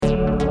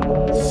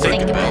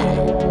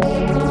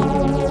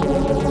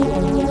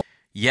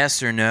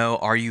Yes or no,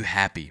 are you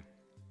happy?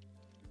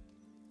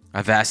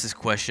 I've asked this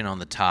question on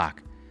the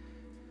talk,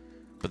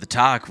 but the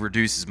talk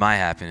reduces my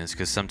happiness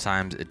because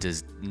sometimes it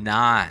does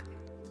not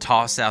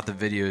toss out the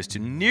videos to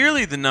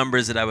nearly the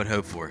numbers that I would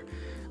hope for.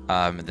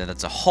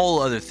 That's a whole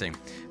other thing.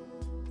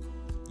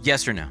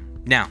 Yes or no?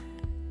 Now,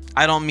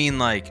 I don't mean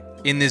like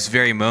in this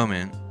very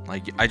moment.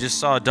 Like, I just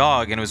saw a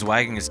dog and it was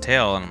wagging his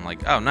tail and I'm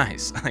like, oh,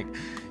 nice. Like,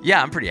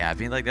 yeah, I'm pretty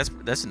happy. Like,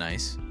 that's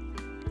nice.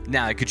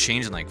 Now, it could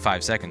change in like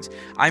 5 seconds.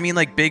 I mean,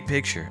 like, big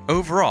picture.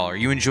 Overall, are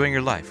you enjoying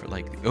your life? Or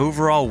like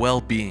overall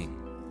well-being?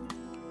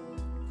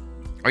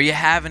 Are you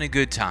having a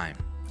good time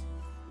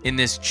in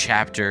this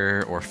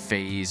chapter or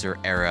phase or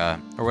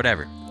era or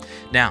whatever?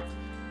 Now,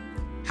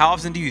 how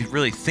often do you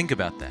really think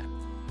about that?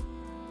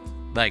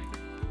 Like,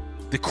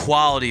 the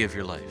quality of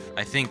your life.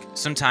 I think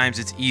sometimes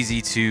it's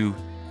easy to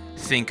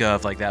think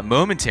of like that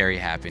momentary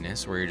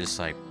happiness where you're just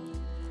like,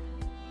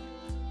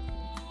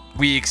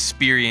 we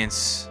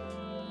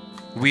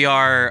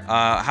are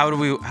how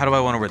do I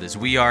want to word this?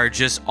 We are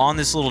just on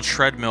this little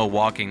treadmill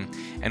walking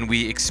and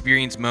we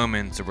experience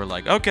moments where we're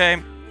like,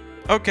 okay,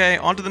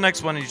 on to the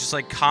next one. And you're just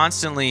like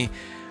constantly,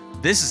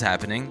 this is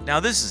happening,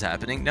 now this is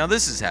happening, now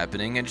this is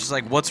happening, and just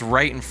like what's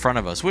right in front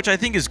of us, which I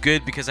think is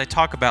good because I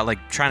talk about like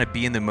trying to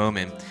be in the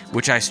moment,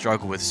 which I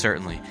struggle with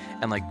certainly.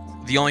 And like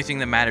the only thing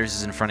that matters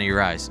is in front of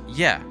your eyes.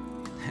 Yeah,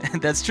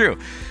 that's true.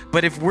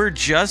 But if we're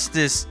just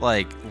this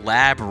like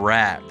lab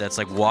rat that's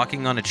like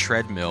walking on a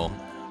treadmill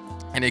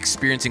and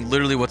experiencing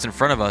literally what's in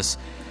front of us,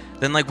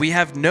 then like we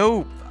have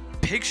no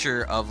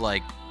picture of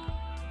like,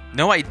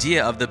 no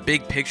idea of the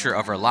big picture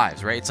of our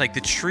lives, right? It's like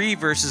the tree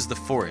versus the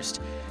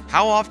forest.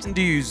 How often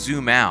do you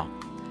zoom out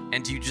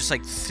and do you just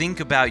like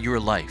think about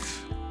your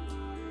life?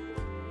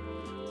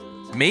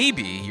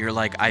 Maybe you're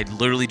like, I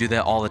literally do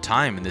that all the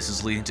time and this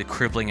is leading to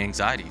crippling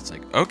anxiety. It's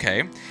like,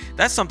 okay,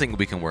 that's something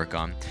we can work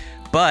on.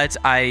 But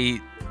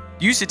I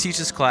used to teach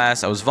this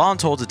class. I was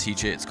voluntold to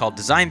teach it. It's called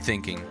design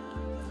thinking.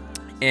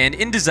 And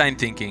in design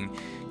thinking,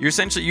 you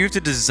have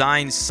to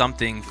design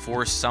something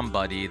for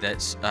somebody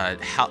that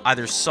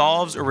either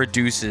solves or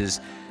reduces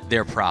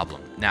their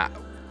problem. Now,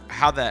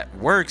 how that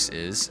works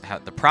is, how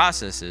the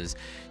process is,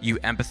 you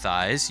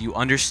empathize, you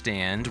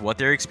understand what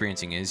their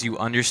experiencing is, you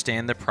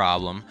understand the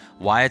problem,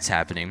 why it's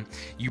happening,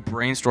 you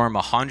brainstorm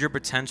 100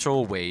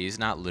 potential ways,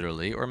 not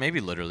literally, or maybe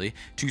literally,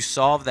 to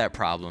solve that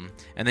problem,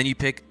 and then you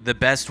pick the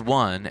best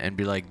one and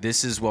be like,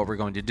 this is what we're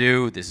going to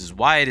do, this is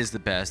why it is the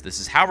best,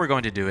 this is how we're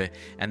going to do it,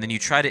 and then you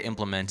try to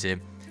implement it,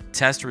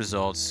 test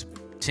results,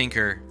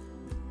 tinker,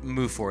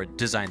 move forward,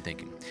 design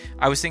thinking.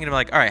 I was thinking about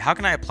like, all right, how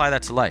can I apply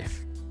that to life?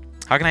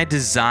 How can I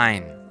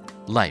design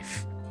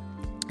life?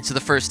 And so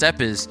the first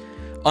step is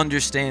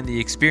understand the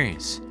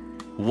experience.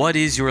 What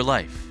is your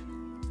life?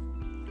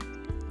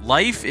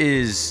 Life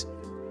is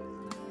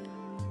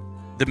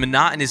the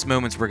monotonous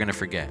moments we're going to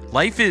forget.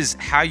 Life is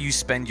how you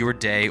spend your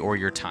day or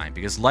your time,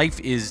 because life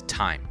is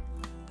time,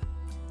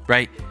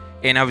 right?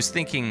 And I was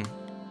thinking,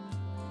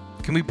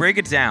 can we break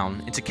it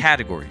down into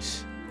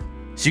categories?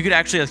 So you could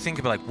actually think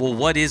about like, well,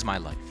 what is my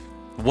life?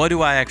 What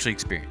do I actually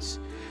experience?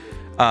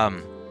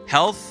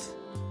 Health,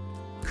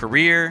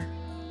 career,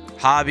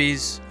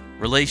 hobbies,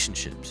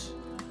 relationships.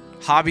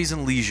 Hobbies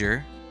and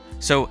leisure.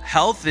 So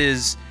health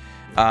is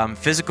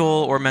physical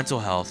or mental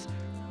health.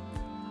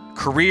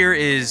 Career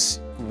is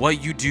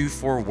what you do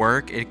for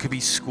work. It could be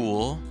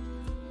school.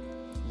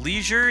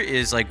 Leisure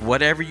is like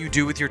whatever you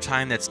do with your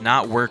time that's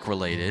not work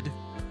related.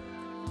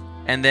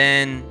 And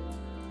then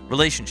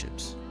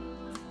relationships.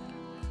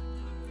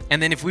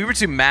 And then if we were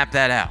to map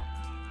that out,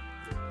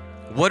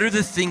 what are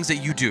the things that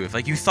you do? If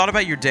like you thought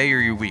about your day or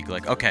your week,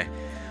 like, okay,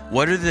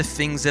 what are the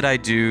things that I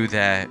do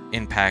that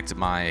impact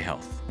my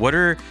health? What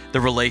are the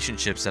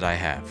relationships that I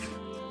have?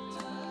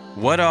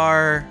 What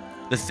are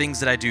the things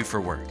that I do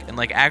for work? And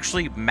like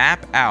actually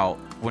map out,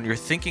 when you're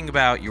thinking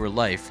about your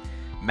life,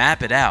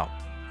 map it out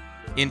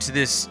into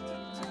this,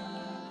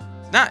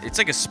 it's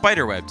like a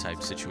spider web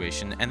type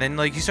situation. And then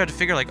like you start to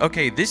figure like,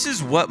 okay, this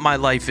is what my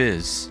life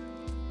is.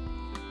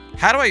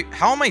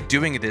 How am I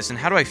doing at this and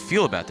how do I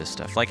feel about this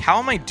stuff? Like, how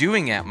am I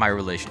doing at my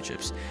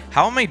relationships?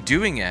 How am I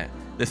doing at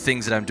the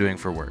things that I'm doing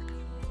for work?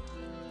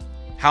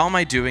 How am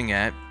I doing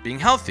at being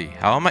healthy?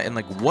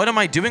 What am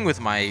I doing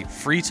with my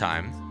free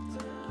time?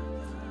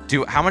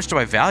 How much do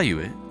I value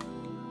it?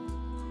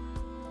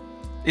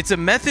 It's a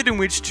method in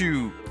which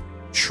to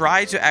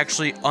try to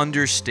actually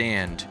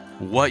understand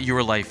what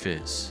your life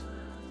is.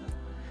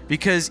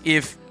 Because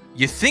if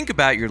you think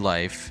about your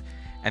life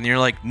and you're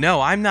like,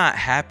 no, I'm not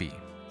happy.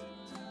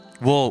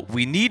 Well,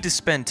 we need to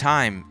spend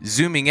time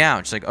zooming out.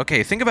 It's like,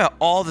 okay, think about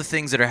all the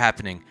things that are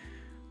happening.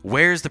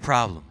 Where's the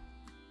problem?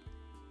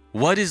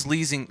 What is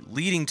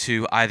leading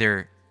to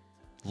either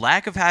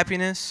lack of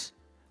happiness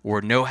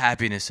or no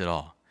happiness at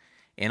all?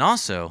 And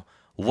also,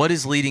 what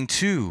is leading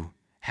to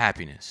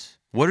happiness?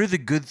 What are the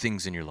good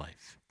things in your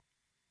life?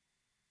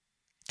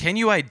 Can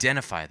you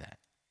identify that?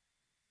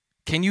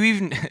 Can you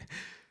even...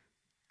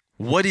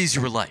 What is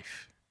your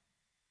life?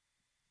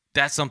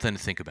 That's something to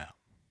think about.